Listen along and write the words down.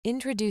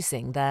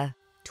Introducing the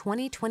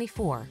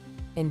 2024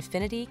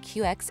 INFINITI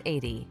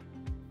QX80.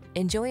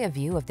 Enjoy a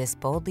view of this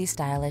boldly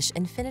stylish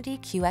INFINITI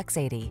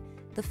QX80,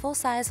 the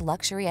full-size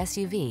luxury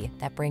SUV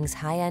that brings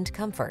high-end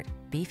comfort,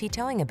 beefy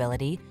towing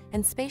ability,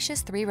 and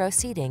spacious three-row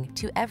seating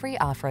to every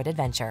off-road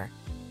adventure.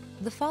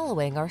 The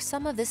following are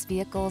some of this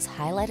vehicle's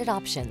highlighted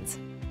options: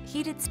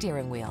 heated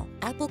steering wheel,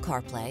 Apple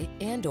CarPlay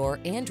and/or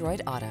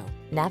Android Auto,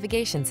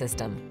 navigation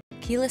system,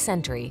 keyless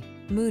entry,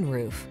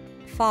 moonroof,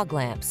 fog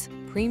lamps,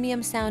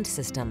 premium sound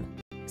system,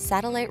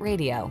 satellite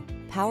radio,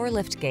 power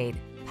liftgate,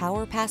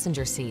 power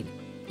passenger seat.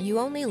 You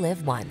only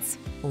live once.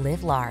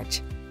 Live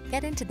large.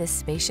 Get into this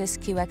spacious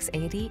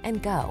QX80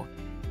 and go.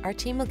 Our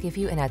team will give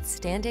you an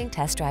outstanding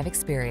test drive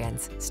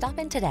experience. Stop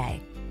in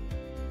today.